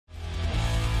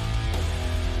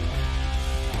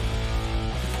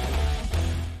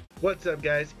What's up,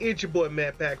 guys? It's your boy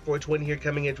Matt Pack 420 here,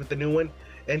 coming in with the new one.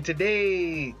 And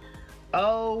today,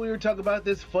 we were talking about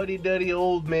this fuddy-duddy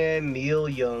old man, Neil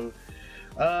Young.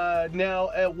 Now,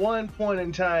 at one point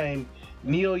in time,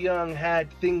 Neil Young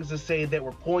had things to say that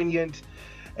were poignant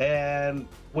and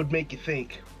would make you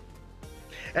think.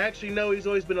 Actually, no, he's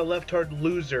always been a left-hard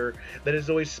loser that has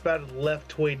always spouted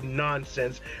leftoid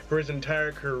nonsense for his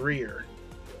entire career.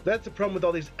 That's the problem with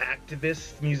all these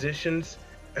activist musicians.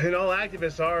 And all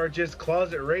activists are just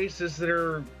closet racists that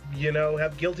are,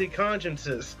 have guilty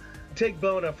consciences. Take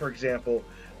Bono, for example.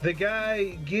 The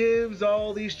guy gives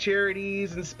all these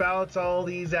charities and spouts all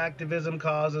these activism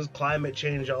causes, climate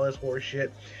change, all this horse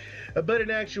shit. But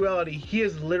in actuality, he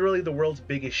is literally the world's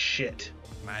biggest shit.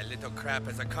 My little crap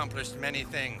has accomplished many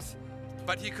things,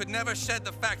 but he could never shed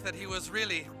the fact that he was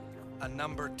really a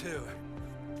number two.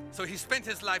 So he spent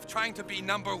his life trying to be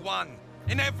number one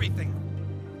in everything.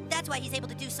 That's why he's able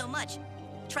to do so much,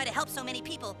 try to help so many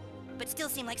people, but still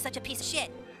seem like such a piece of shit.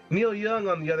 Neil Young,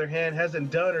 on the other hand, hasn't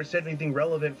done or said anything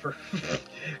relevant for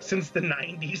since the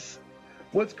 90s.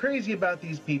 What's crazy about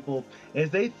these people is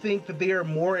they think that they are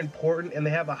more important and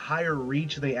they have a higher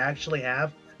reach than they actually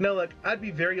have. Now look, I'd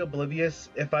be very oblivious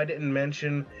if I didn't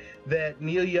mention that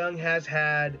Neil Young has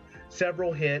had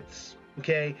several hits,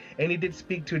 okay, and he did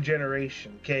speak to a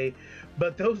generation, okay,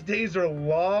 but those days are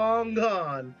long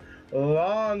gone.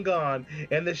 Long gone,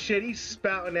 and the shit he's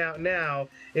spouting out now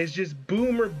is just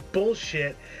boomer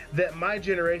bullshit that my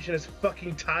generation is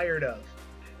fucking tired of.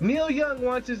 Neil Young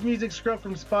wants his music scrubbed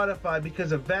from Spotify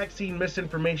because of vaccine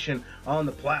misinformation on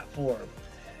the platform.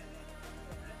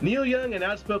 Neil Young, an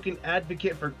outspoken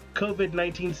advocate for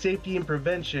COVID-19 safety and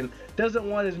prevention, doesn't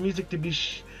want his music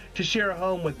to share a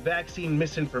home with vaccine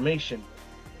misinformation.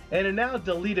 And a now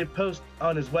deleted post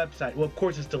on his website. Well, of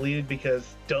course it's deleted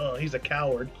because, duh, he's a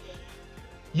coward.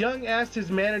 Young asked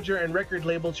his manager and record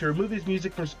label to remove his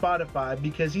music from Spotify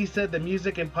because he said the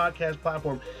music and podcast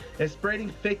platform is spreading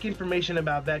fake information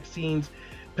about vaccines,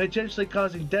 potentially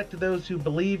causing death to those who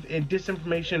believe in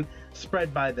disinformation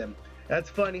spread by them. That's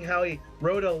funny how he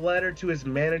wrote a letter to his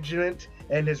management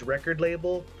and his record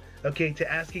label, okay,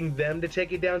 to asking them to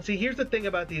take it down. See, here's the thing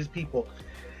about these people.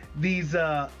 These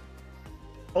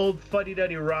old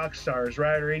fuddy-duddy rock stars,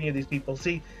 right, or any of these people.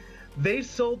 See, they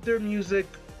sold their music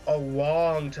a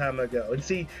long time ago, and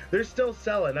see, they're still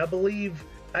selling. I believe,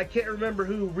 I can't remember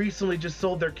who recently just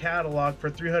sold their catalog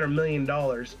for $300 million,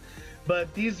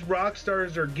 but these rock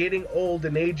stars are getting old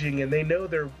and aging, and they know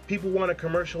people want to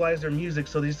commercialize their music,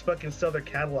 so they just fucking sell their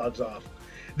catalogs off.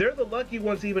 They're the lucky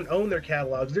ones to even own their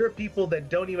catalogs. There are people that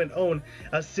don't even own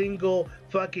a single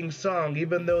fucking song,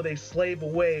 even though they slave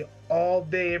away all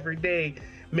day, every day,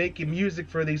 making music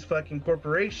for these fucking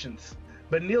corporations.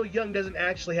 But Neil Young doesn't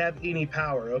actually have any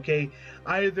power, okay?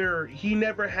 Either he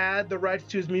never had the rights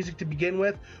to his music to begin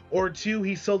with, or two,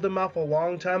 he sold them off a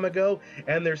long time ago,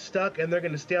 and they're stuck, and they're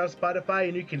gonna stay on Spotify,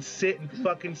 and you can sit and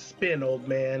fucking spin, old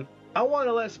man. I want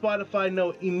to let Spotify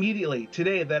know immediately,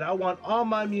 today, that I want all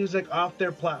my music off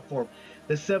their platform.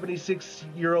 The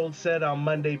 76-year-old said on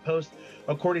Monday post,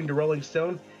 according to Rolling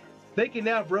Stone. They can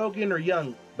have Rogan or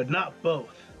Young, but not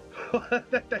both.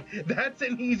 That's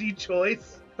an easy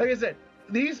choice. Like I said,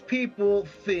 these people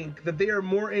think that they are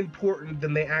more important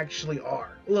than they actually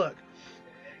are. Look,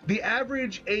 the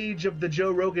average age of the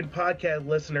Joe Rogan podcast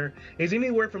listener is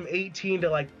anywhere from 18 to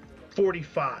like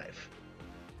 45.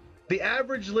 The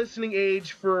average listening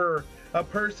age for a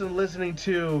person listening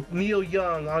to Neil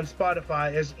Young on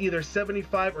Spotify is either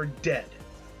 75 or dead.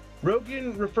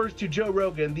 Rogan refers to Joe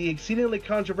Rogan, the exceedingly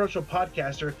controversial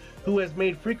podcaster who has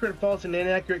made frequent false and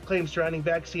inaccurate claims surrounding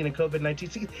vaccine and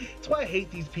COVID-19. See, that's why I hate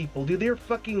these people, dude. They're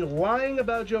fucking lying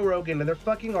about Joe Rogan, and their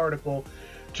fucking article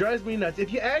drives me nuts.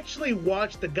 If you actually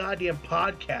watch the goddamn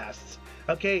podcasts,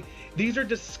 okay, these are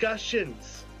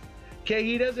discussions. Okay,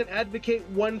 he doesn't advocate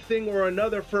one thing or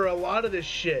another for a lot of this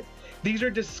shit. These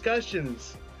are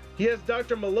discussions. He has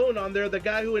Dr. Malone on there, the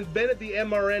guy who invented the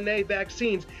mRNA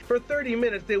vaccines. For 30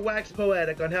 minutes, they wax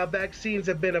poetic on how vaccines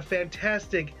have been a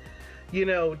fantastic,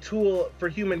 tool for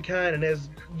humankind and has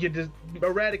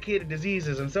eradicated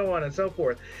diseases and so on and so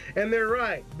forth. And they're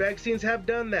right. Vaccines have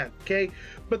done that, okay?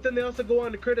 But then they also go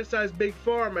on to criticize Big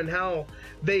Pharma and how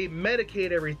they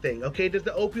medicate everything, okay? Does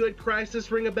the opioid crisis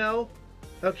ring a bell?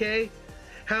 Okay?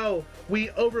 How we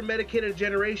over-medicated a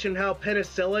generation, how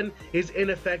penicillin is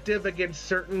ineffective against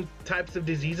certain types of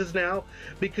diseases now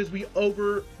because we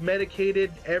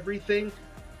over-medicated everything.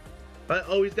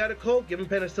 Oh, he's got a cold, give him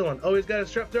penicillin. Oh, he's got a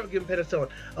strep throat, give him penicillin.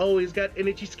 Oh, he's got an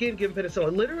itchy skin, give him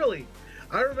penicillin. Literally,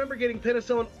 I remember getting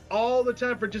penicillin all the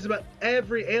time for just about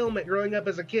every ailment growing up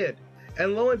as a kid.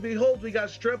 And lo and behold, we got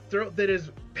strep throat that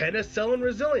is penicillin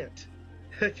resilient.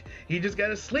 You just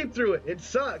gotta sleep through it. It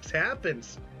sucks.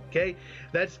 Happens. Okay?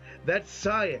 That's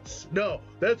science. No,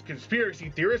 that's conspiracy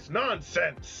theorist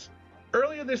nonsense.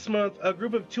 Earlier this month, a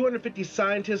group of 250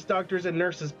 scientists, doctors, and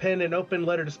nurses penned an open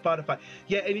letter to Spotify.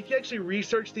 Yeah, and if you actually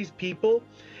research these people,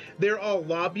 they're all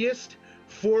lobbyists,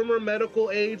 former medical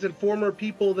aides, and former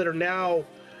people that are now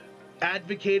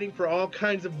advocating for all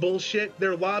kinds of bullshit.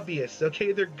 They're lobbyists,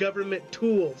 okay? They're government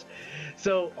tools.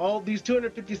 So all these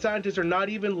 250 scientists are not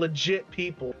even legit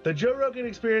people. The Joe Rogan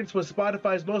Experience was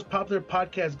Spotify's most popular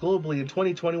podcast globally in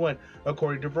 2021,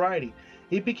 according to Variety.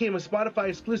 It became a Spotify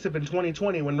exclusive in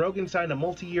 2020 when Rogan signed a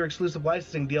multi-year exclusive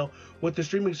licensing deal with the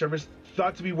streaming service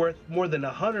thought to be worth more than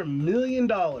 $100 million,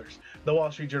 the Wall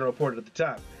Street Journal reported at the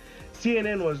time.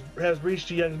 CNN has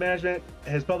reached Young's management,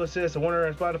 his publicist, and Warner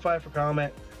and Spotify for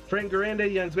comment. Frank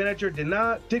Garanda, Young's manager,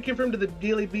 did confirm to the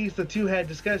Daily Beast the two had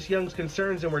discussed Young's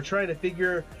concerns and were trying to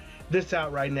figure this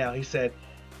out right now. He said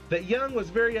that Young was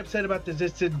very upset about the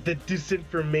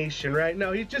disinformation, right?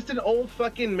 No, he's just an old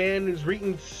fucking man who's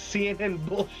reading CNN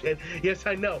bullshit. Yes,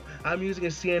 I know. I'm using a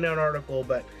CNN article,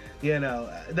 but, you know,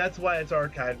 that's why it's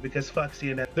archived, because fuck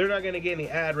CNN. They're not going to get any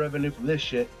ad revenue from this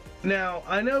shit. Now,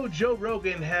 I know Joe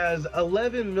Rogan has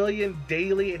 11 million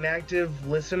daily inactive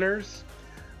listeners.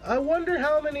 I wonder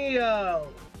how many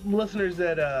listeners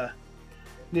that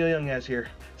Neil Young has here.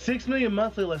 6 million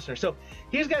monthly listeners. So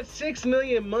he's got 6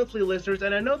 million monthly listeners,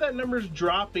 and I know that number's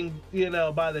dropping, you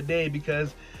know, by the day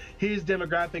because his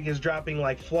demographic is dropping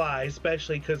like flies,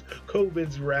 especially because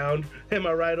COVID's around. Am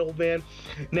I right, old man?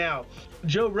 Now,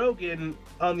 Joe Rogan,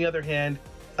 on the other hand,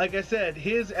 like I said,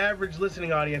 his average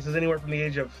listening audience is anywhere from the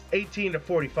age of 18 to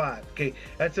 45. Okay,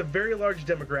 that's a very large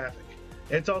demographic.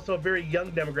 It's also a very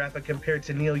young demographic compared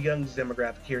to Neil Young's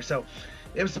demographic here. So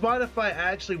if Spotify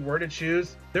actually were to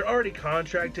choose, they're already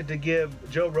contracted to give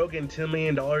Joe Rogan $10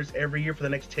 million every year for the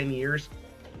next 10 years,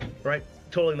 right?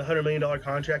 Totaling the $100 million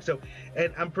contract. So,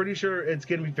 and I'm pretty sure it's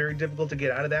going to be very difficult to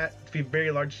get out of that. It's be a very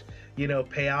large, you know,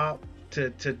 payout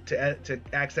to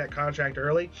axe that contract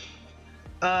early.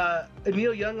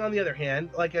 Neil Young, on the other hand,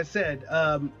 like I said,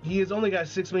 he has only got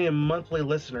 6 million monthly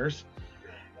listeners,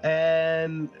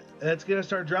 and that's going to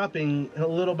start dropping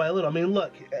little by little. I mean,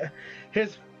 look,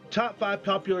 his top 5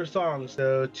 popular songs,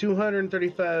 so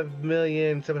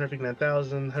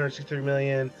 235,759,000, 163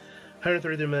 million,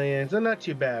 133 million, so not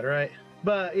too bad, right?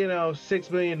 But, you know,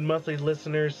 6 million monthly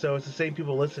listeners, so it's the same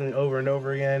people listening over and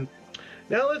over again.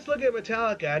 Now let's look at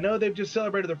Metallica. I know they've just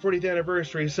celebrated their 40th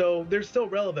anniversary, so they're still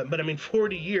relevant, but I mean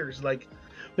 40 years, like,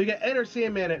 we got Enter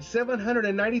Sandman at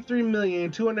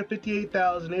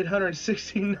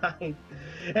 793,258,869,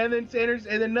 and then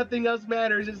Nothing Else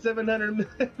Matters at 700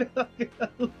 million.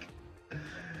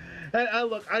 And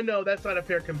look, I know that's not a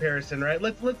fair comparison, right?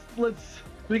 Let's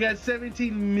we got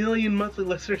 17 million monthly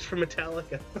listeners for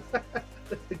Metallica.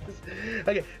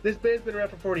 Okay, this band's been around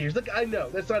for 40 years. Look, I know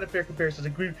that's not a fair comparison.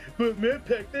 Agree, but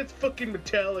Medpack, that's fucking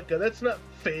Metallica. That's not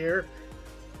fair.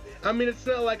 I mean, it's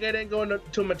not like I didn't go to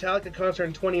a Metallica concert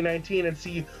in 2019 and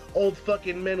see old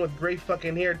fucking men with gray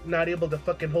fucking hair not able to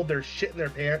fucking hold their shit in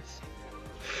their pants.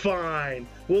 Fine.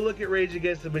 We'll look at Rage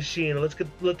Against the Machine. Let's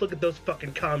look at those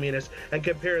fucking communists and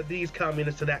compare these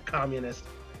communists to that communist.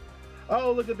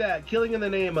 Oh, look at that. Killing in the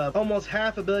Name of. Almost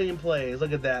 500 million plays.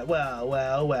 Look at that.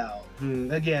 Wow.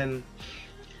 Again,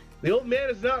 the old man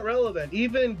is not relevant.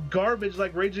 Even garbage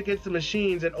like Rage Against the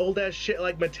Machines and old ass shit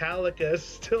like Metallica is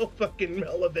still fucking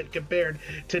relevant compared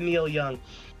to Neil Young.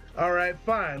 Alright,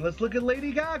 fine. Let's look at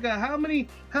Lady Gaga. How many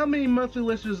monthly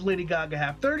listeners does Lady Gaga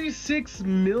have? 36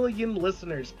 million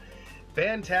listeners.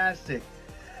 Fantastic.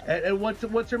 And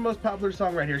what's her most popular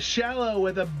song right here? Shallow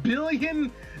with 1 billion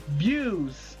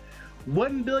views.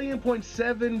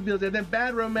 1.7 billion. And then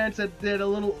Bad Romance at a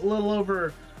little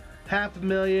over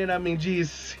 500,000. I mean,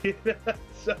 geez.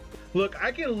 So, look,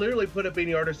 I can literally put up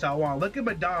any artist I want. Look at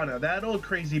Madonna. That old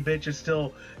crazy bitch has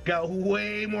still got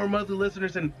way more monthly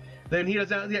listeners than he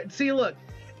does out. Yeah, see, look,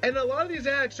 and a lot of these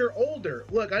acts are older.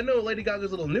 Look, I know Lady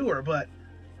Gaga's a little newer, but,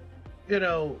 you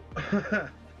know,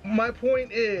 my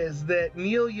point is that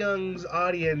Neil Young's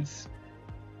audience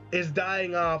is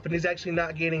dying off and he's actually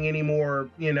not getting any more,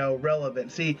 you know, relevant.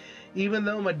 See, even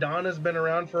though Madonna's been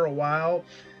around for a while,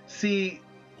 see,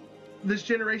 this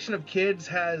generation of kids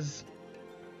has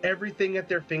everything at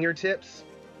their fingertips,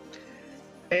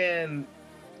 and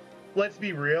let's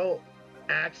be real,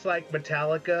 acts like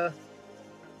Metallica,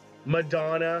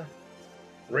 Madonna,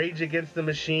 Rage Against the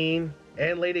Machine,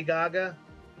 and Lady Gaga,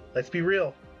 let's be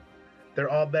real, they're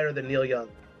all better than Neil Young.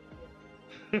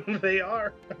 They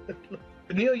are.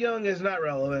 Neil Young is not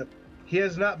relevant. He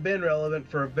has not been relevant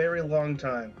for a very long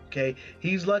time, okay?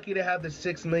 He's lucky to have the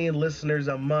 6 million listeners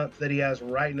a month that he has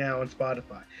right now on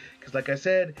Spotify. Because like I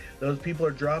said, those people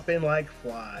are dropping like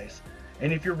flies.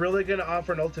 And if you're really going to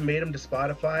offer an ultimatum to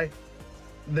Spotify,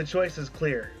 the choice is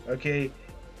clear, okay?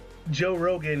 Joe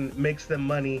Rogan makes them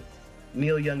money,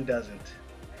 Neil Young doesn't.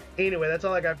 Anyway, that's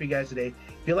all I got for you guys today.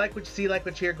 If you like what you see, like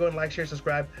what you hear, go and like, share,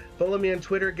 subscribe. Follow me on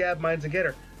Twitter, Gab, Minds, and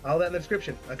Getter. All that in the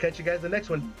description. I'll catch you guys in the next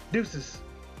one. Deuces.